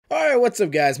Alright, what's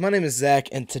up guys? My name is Zach,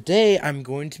 and today I'm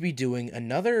going to be doing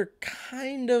another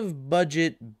kind of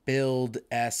budget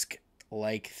build-esque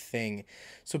like thing.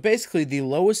 So basically, the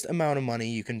lowest amount of money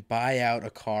you can buy out a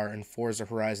car in Forza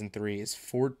Horizon 3 is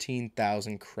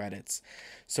 14,000 credits.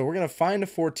 So we're going to find a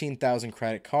 14,000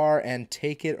 credit car and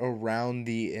take it around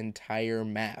the entire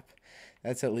map.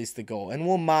 That's at least the goal. And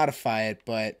we'll modify it,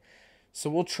 but... So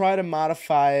we'll try to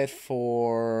modify it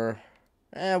for...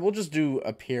 we'll just do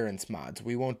appearance mods.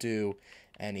 We won't do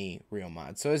any real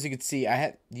mods. So as you can see,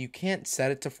 you can't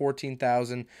set it to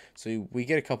 14,000. So we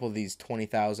get a couple of these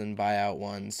 20,000 buyout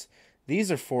ones.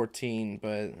 These are 14,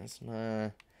 but it's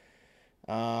not.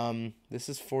 This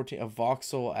is 14. A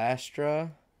Vauxhall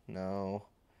Astra? No.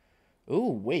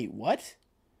 Ooh, wait, what?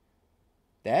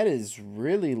 That is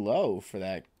really low for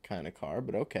that kind of car,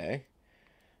 but okay.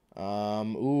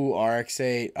 Ooh,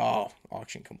 RX-8. Oh,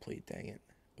 auction complete, dang it.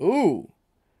 Ooh.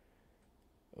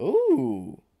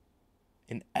 Ooh.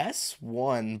 An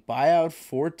S1 buyout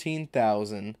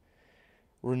 14,000.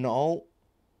 Renault,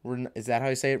 is that how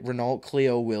you say it? Renault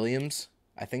Clio Williams.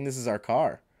 I think this is our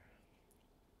car.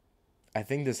 I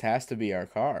think this has to be our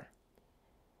car.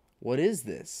 What is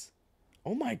this?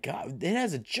 Oh my god, it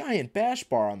has a giant bash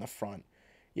bar on the front.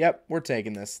 Yep, we're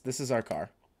taking this. This is our car.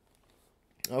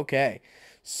 Okay.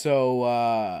 So,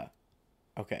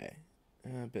 okay.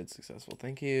 Bid successful.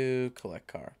 Thank you. Collect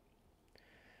car.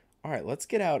 Alright, let's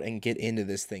get out and get into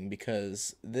this thing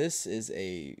because this is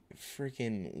a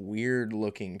freaking weird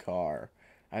looking car.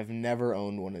 I've never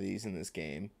owned one of these in this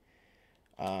game.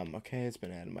 Okay, it's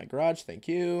been added to my garage. Thank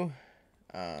you.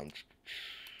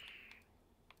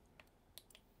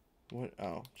 What?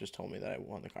 Oh, just told me that I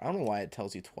won the car. I don't know why it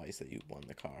tells you twice that you won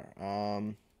the car.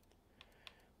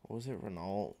 What was it?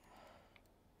 Renault?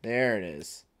 There it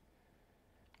is.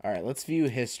 Alright, let's view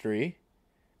history.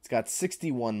 It's got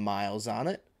 61 miles on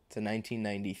it. It's a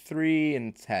 1993,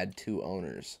 and it's had 2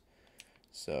 owners.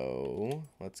 So,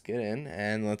 let's get in,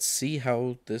 and let's see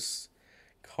how this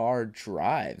car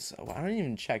drives. Oh, I don't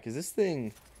even check. Is this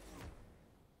thing...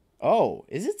 Oh,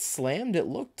 is it slammed? It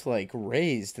looked, like,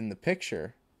 raised in the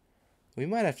picture. We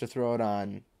might have to throw it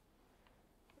on...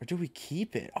 Or do we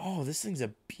keep it? Oh, this thing's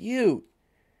a beaut.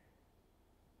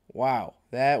 Wow,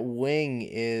 that wing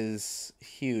is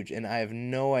huge, and I have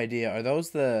no idea. Are those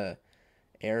the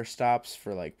air stops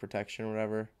for, like, protection or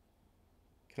whatever?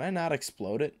 Can I not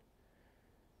explode it?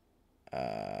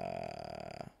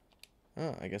 Oh,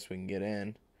 I guess we can get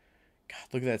in.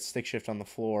 God, look at that stick shift on the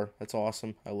floor. That's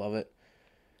awesome. I love it.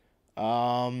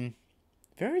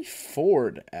 Very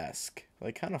Ford-esque.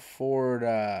 Like, kind of Ford,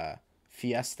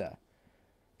 Fiesta.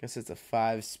 Guess it's a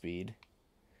 5-speed.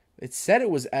 It said it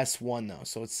was S1, though,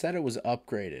 so it said it was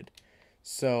upgraded.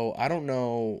 So, I don't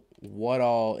know what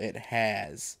all it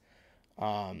has.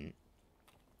 But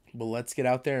let's get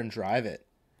out there and drive it.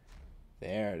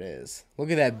 There it is.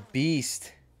 Look at that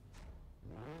beast.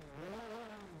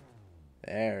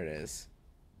 There it is.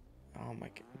 Oh my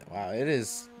god. Wow, it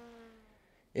is.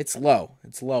 It's low.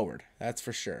 It's lowered. That's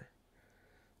for sure.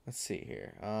 Let's see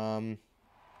here. God,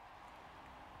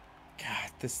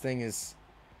 this thing is...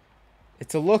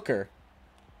 It's a looker.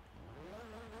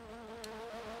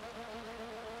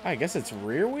 I guess it's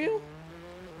rear wheel?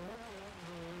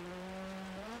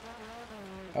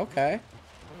 Okay.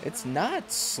 It's not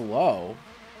slow.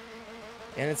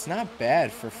 And it's not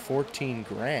bad for 14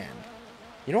 grand.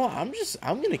 You know what? I'm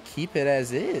gonna keep it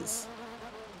as is.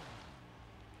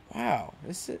 Wow.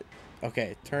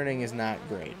 Okay, turning is not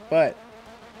great, but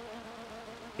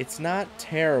it's not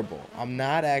terrible. I'm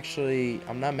not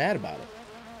mad about it.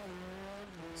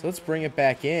 So let's bring it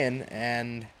back in,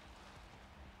 and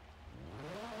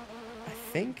I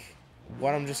think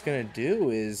what I'm just gonna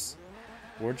do is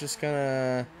we're just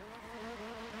gonna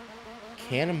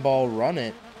cannonball run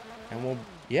it, and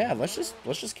let's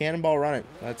just cannonball run it.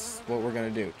 That's what we're gonna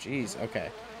do. Jeez,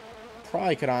 okay.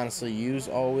 Probably could honestly use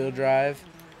all-wheel drive,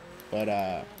 but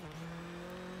oh,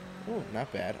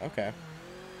 not bad. Okay.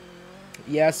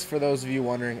 Yes, for those of you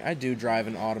wondering, I do drive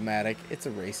an automatic. It's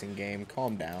a racing game.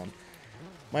 Calm down.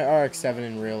 My RX-7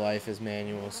 in real life is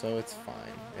manual, so it's fine.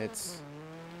 It's,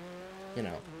 you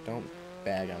know, don't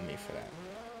bag on me for that.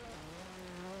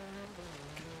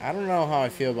 I don't know how I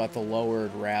feel about the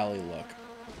lowered rally look.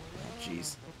 Oh,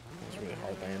 jeez. That was really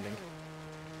hard landing.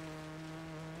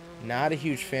 Not a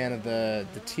huge fan of the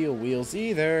teal wheels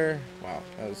either. Wow,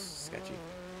 that was sketchy.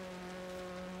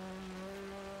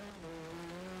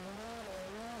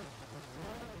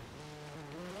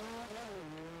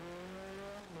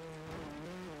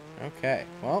 Okay,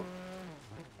 well,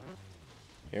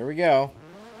 here we go.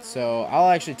 So I'll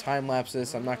actually time lapse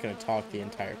this. I'm not going to talk the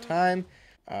entire time.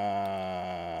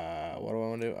 What do I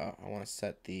go into? Oh, I want to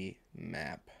set the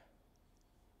map.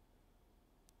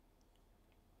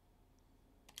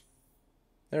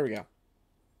 There we go.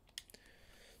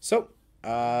 So,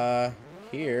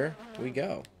 here we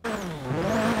go.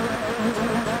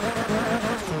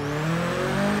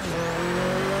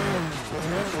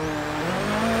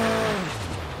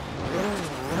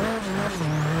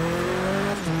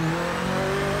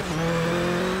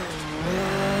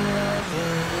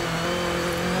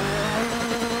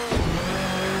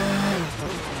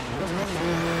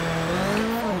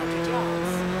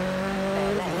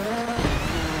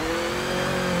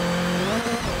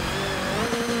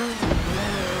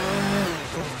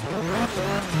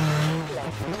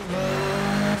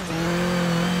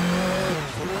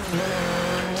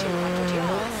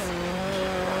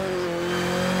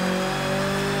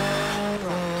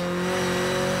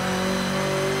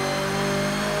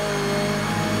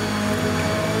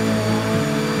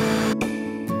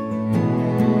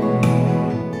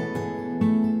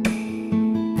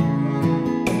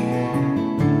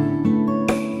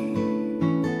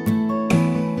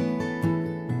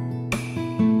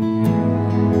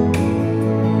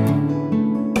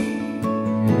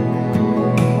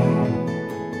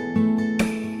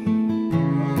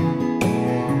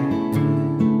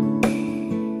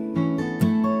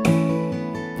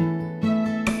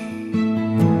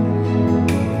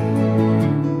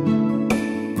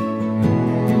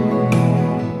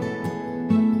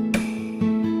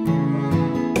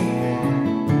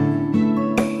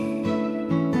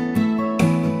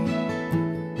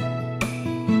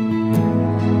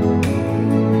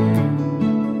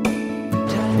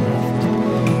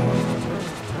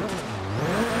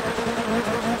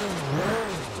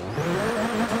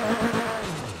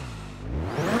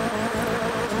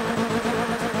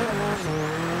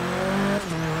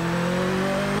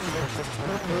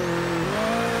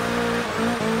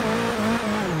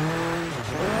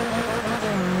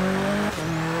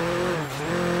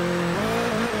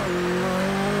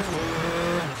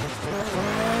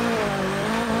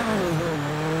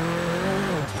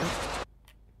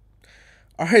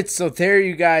 Alright, so there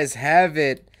you guys have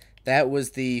it. That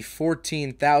was the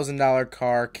 $14,000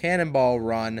 car Cannonball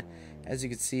Run. As you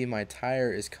can see, my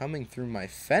tire is coming through my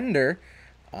fender.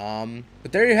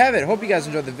 But there you have it. Hope you guys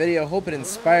enjoyed the video. Hope it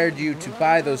inspired you to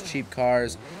buy those cheap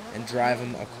cars and drive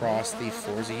them across the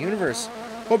Forza universe.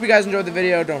 Hope you guys enjoyed the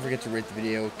video. Don't forget to rate the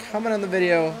video, comment on the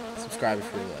video, subscribe if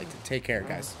you really liked it. Take care,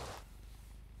 guys.